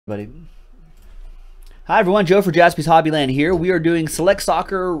Buddy. Hi everyone, Joe for Jaspys Hobbyland here. We are doing Select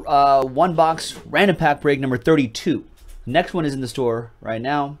Soccer one box random pack break number 32. The next one is in the store right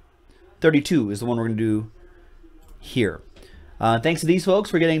now. 32 is the one we're going to do here. Thanks to these folks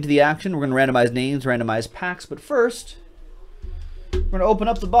for getting into the action. We're going to randomize names, randomize packs, but first we're going to open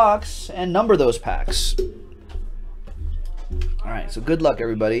up the box and number those packs. All right, so good luck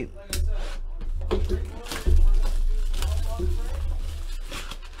everybody.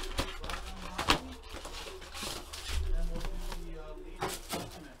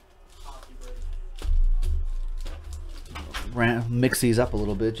 Mix these up a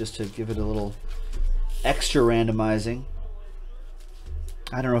little bit just to give it a little extra randomizing.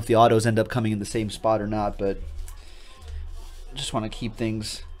 I don't know if the autos end up coming in the same spot or not, but just want to keep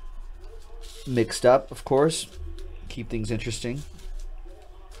things mixed up, of course. Keep things interesting.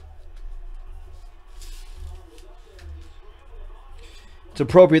 It's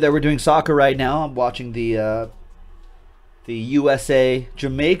appropriate that we're doing soccer right now. I'm watching the USA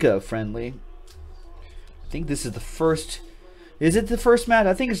Jamaica friendly. I think this is the first. Is it the first match?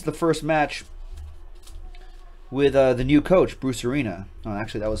 I think it's the first match with the new coach, Bruce Arena. Oh,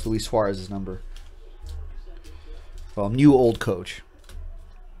 actually, that was Luis Suarez's number. Well, new old coach.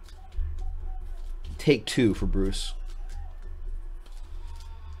 Take 2 for Bruce.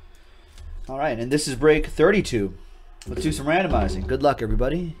 All right, and this is break 32. Let's do some randomizing. Good luck,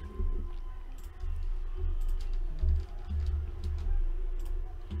 everybody.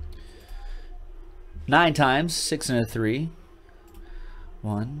 Nine times, 6 and a 3.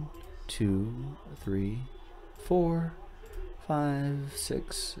 1, 2, 3, 4, 5,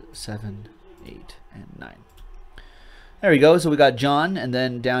 6, 7, 8, and 9. There we go. So we got John, and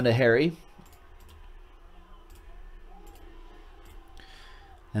then down to Harry.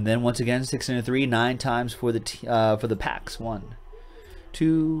 And then once again, 6 and a 3, 9 times for the packs. 1,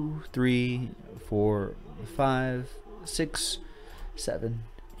 2, 3, 4, 5, 6, 7,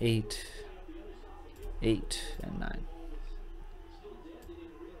 8, 8, and 9.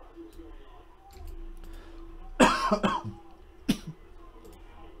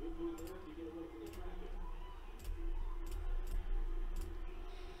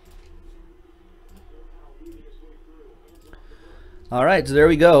 All right, so there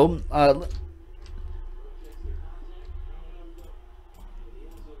we go. I'm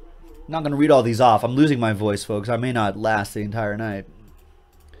not going to read all these off. I'm losing my voice, folks. I may not last the entire night.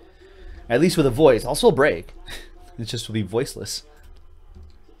 At least with a voice. I'll still break. It just will be voiceless.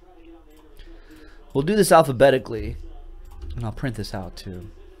 We'll do this alphabetically, and I'll print this out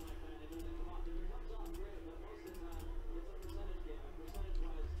too.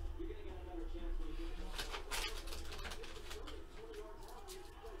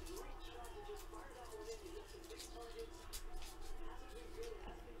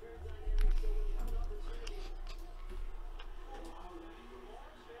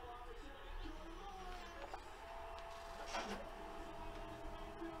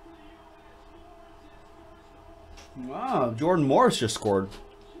 Wow, Jordan Morris just scored.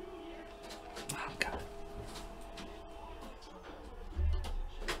 Oh, God.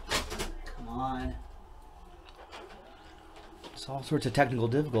 Come on. It's all sorts of technical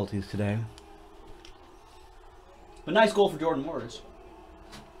difficulties today. But nice goal for Jordan Morris.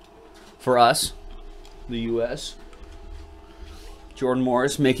 For us, the U.S. Jordan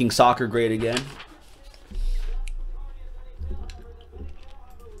Morris making soccer great again.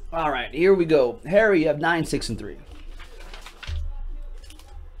 All right, here we go. Harry, you have 9, 6, and 3.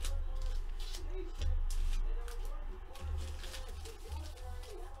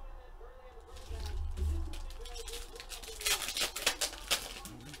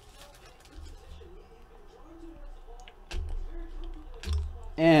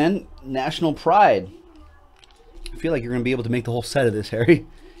 And National Pride. I feel like you're going to be able to make the whole set of this, Harry.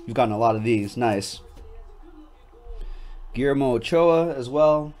 You've gotten a lot of these. Nice. Guillermo Ochoa as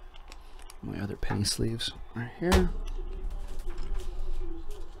well. My other penny sleeves right here.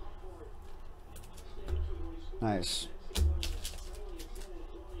 Nice.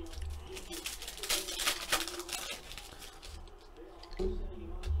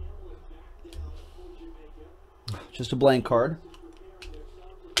 Just a blank card.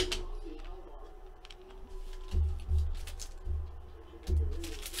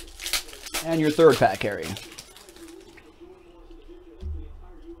 And your third pack, Harry.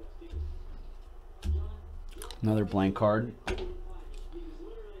 Another blank card.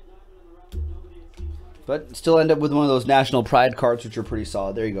 But still end up with one of those National Pride cards, which are pretty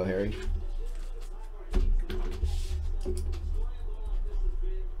solid. There you go, Harry.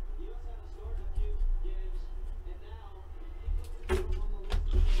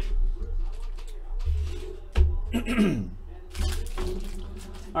 All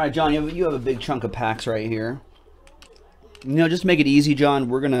right, John, you have a big chunk of packs right here. You know, just to make it easy, John,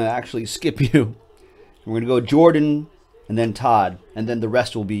 we're going to actually skip you. We're going to go Jordan and then Todd, and then the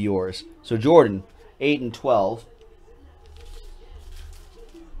rest will be yours. So Jordan, 8 and 12.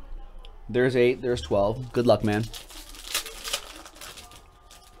 There's 8, there's 12. Good luck, man.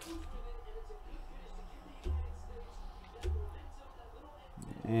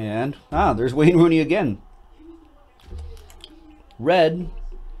 And, there's Wayne Rooney again. Red,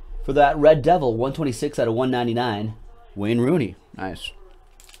 for that Red Devil, 126 out of 199. Wayne Rooney. Nice.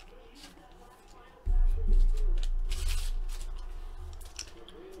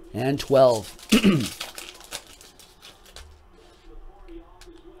 And 12.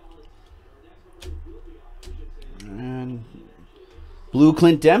 And blue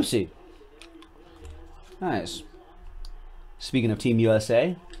Clint Dempsey. Nice. Speaking of Team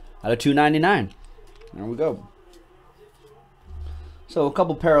USA, out of 299. There we go. So a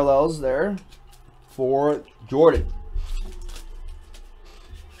couple parallels there for Jordan.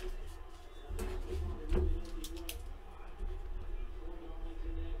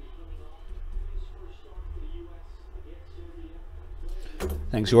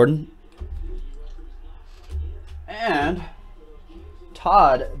 Thanks, Jordan. And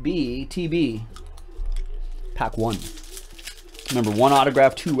Todd B. TB. Pack 1. Remember, 1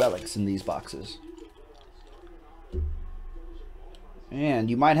 autograph, 2 relics in these boxes. And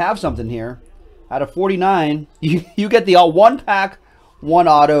you might have something here. Out of 49, you get the all 1 pack, 1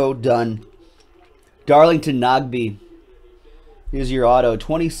 auto done. Darlington Nagbe. Here's your auto.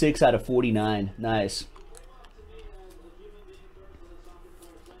 26 out of 49. Nice.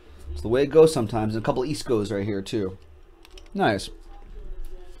 It's the way it goes sometimes. And a couple Iscos right here, too. Nice.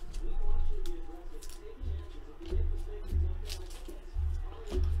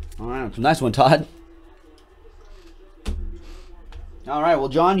 All right, nice one, Todd. All right, well,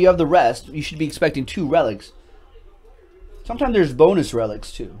 John, you have the rest. You should be expecting 2 relics. Sometimes there's bonus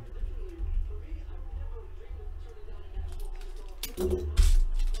relics, too.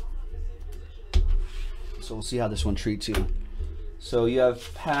 So we'll see how this one treats you. So you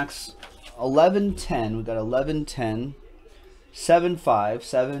have packs 11, 10. We've got 11, 10, 7, 5,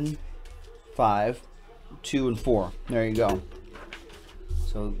 7, 5, 2, and 4. There you go.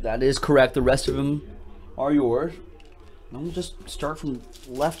 So that is correct. The rest of them are yours. And we'll just start from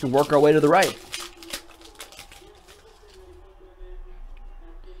left and work our way to the right.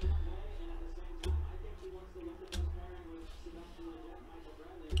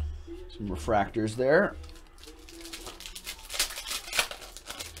 Some refractors there.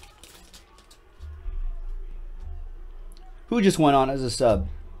 Who just went on as a sub?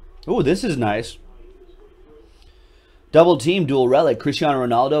 Oh, this is nice. Double team, dual relic, Cristiano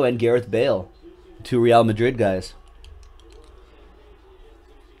Ronaldo and Gareth Bale. 2 Real Madrid guys.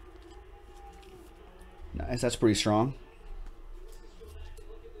 Nice, that's pretty strong.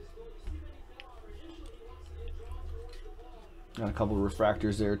 Got a couple of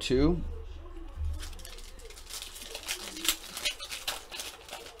refractors there too.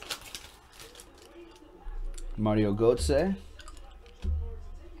 Mario Götze.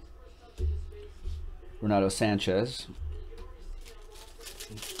 Renato Sanchez.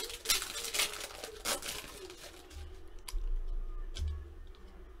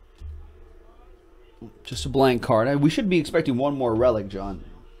 Just a blank card. We should be expecting 1 more relic, John.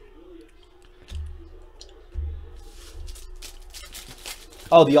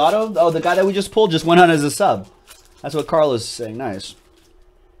 Oh, the auto? Oh, the guy that we just pulled just went on as a sub. That's what Carlos is saying. Nice.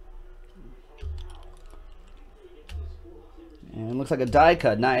 And looks like a die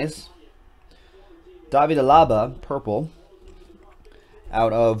cut. Nice. David Alaba, purple,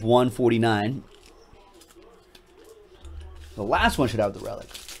 out of 149. The last one should have the relic.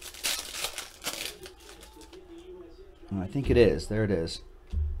 I think it is. There it is.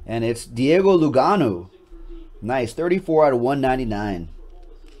 And it's Diego Lugano. Nice. 34 out of 199.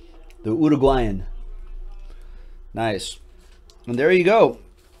 The Uruguayan. Nice. And there you go.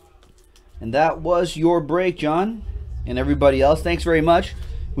 And that was your break, John. And everybody else, thanks very much.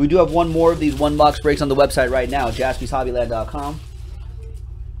 We do have 1 more of these 1-box breaks on the website right now,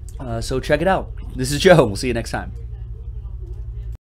 jaspyshobbyland.com. So check it out. This is Joe. We'll see you next time.